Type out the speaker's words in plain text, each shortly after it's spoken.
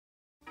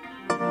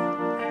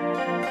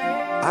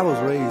I was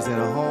raised in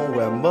a home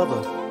where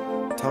mother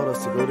taught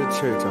us to go to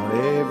church on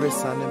every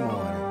Sunday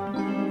morning.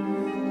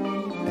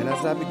 And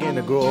as I began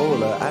to grow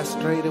older, I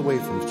strayed away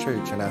from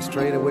church and I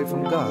strayed away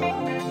from God.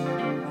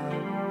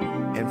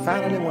 And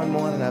finally one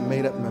morning I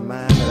made up my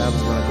mind that I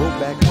was going to go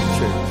back to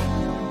church.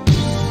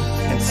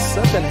 And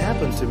something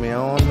happened to me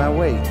on my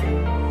way.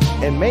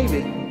 And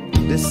maybe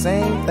this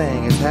same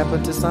thing has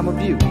happened to some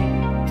of you.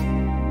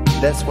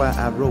 That's why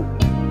I wrote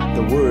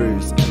the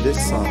words in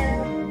this song.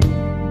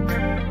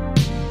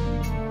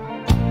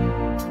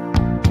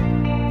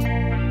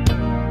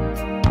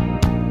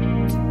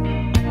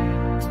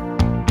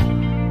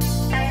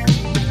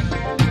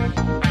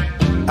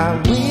 I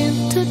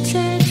went to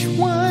church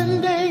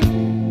one day,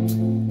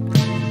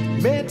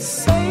 met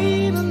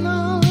Satan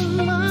on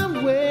my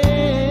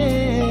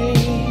way.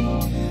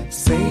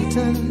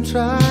 Satan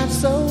tried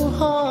so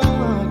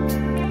hard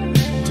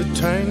to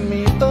turn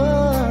me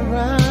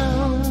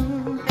around.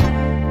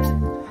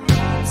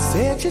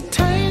 Said you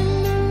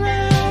turned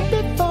around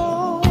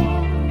before,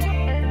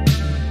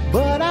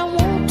 but I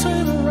won't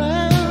turn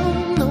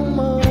around no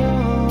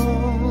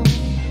more.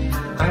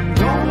 I'm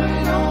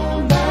going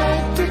on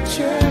back to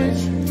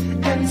church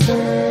and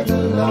serve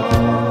the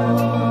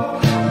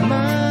Lord.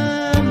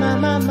 My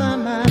Lord.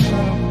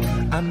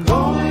 I'm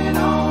going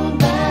on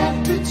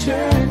back to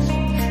church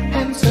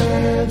and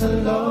serve the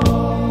Lord.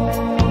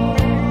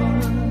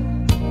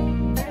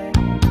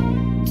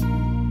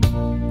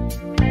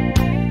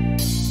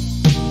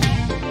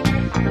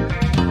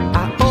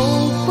 I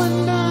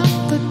opened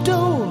up the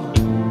door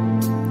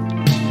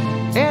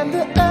and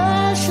the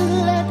usher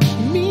let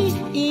me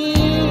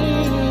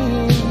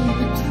in.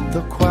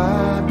 The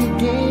choir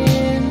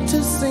began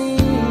to sing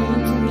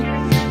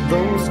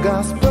those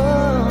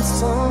gospel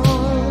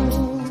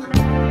songs,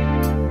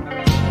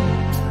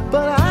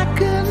 but I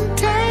couldn't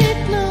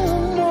take no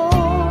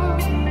more,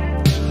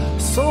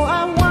 so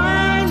I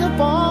wind up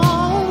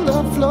on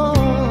the floor.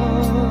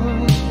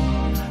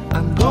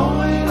 I'm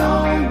going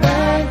on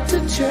back to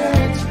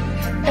church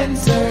and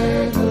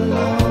serve the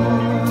Lord.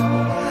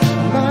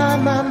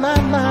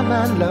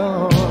 My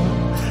Lord.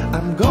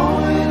 I'm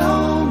going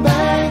on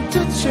back to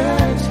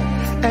church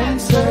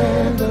and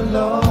serve the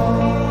Lord.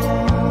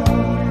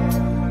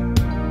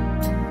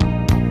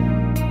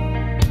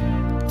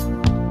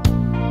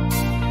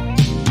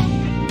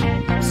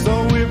 So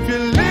if you're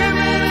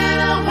living in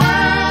a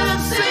world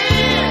of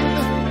sin,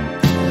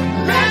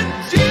 let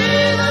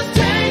Jesus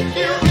take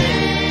you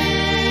in.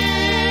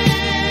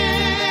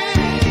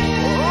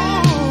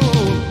 Oh,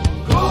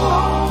 go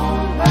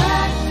on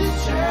back to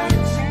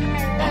church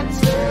and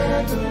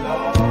serve the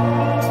Lord.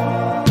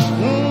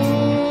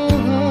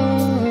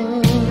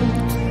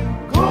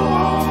 Go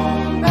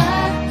on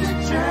back to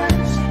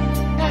church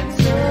and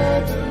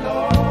serve the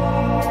Lord.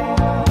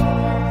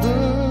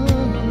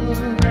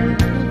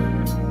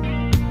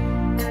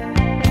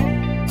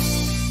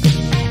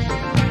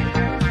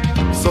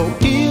 So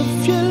if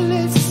you're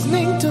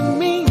listening to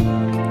me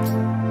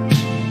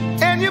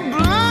and you're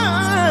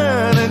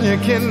blind and you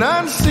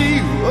cannot see,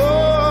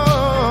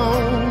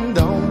 oh,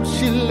 don't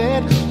you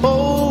let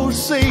old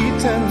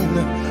Satan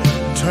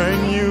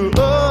turn you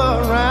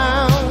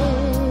around.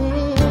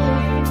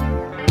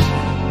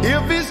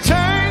 If he's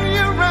turned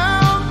you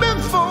around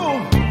before,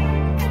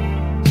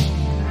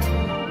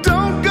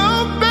 don't go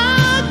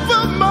back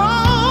for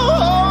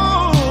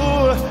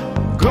more.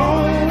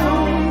 Going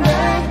on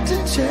back to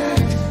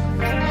church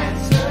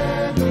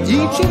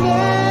each and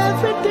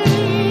every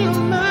day of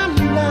my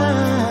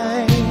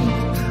life.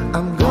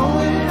 I'm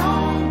going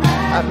on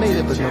back. I made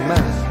up in my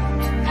mind.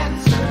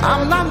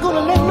 I'm not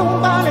gonna let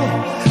nobody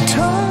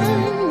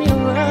turn me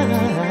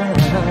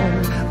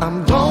around. I'm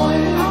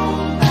going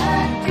on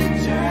back to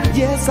church.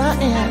 Yes, I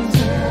am.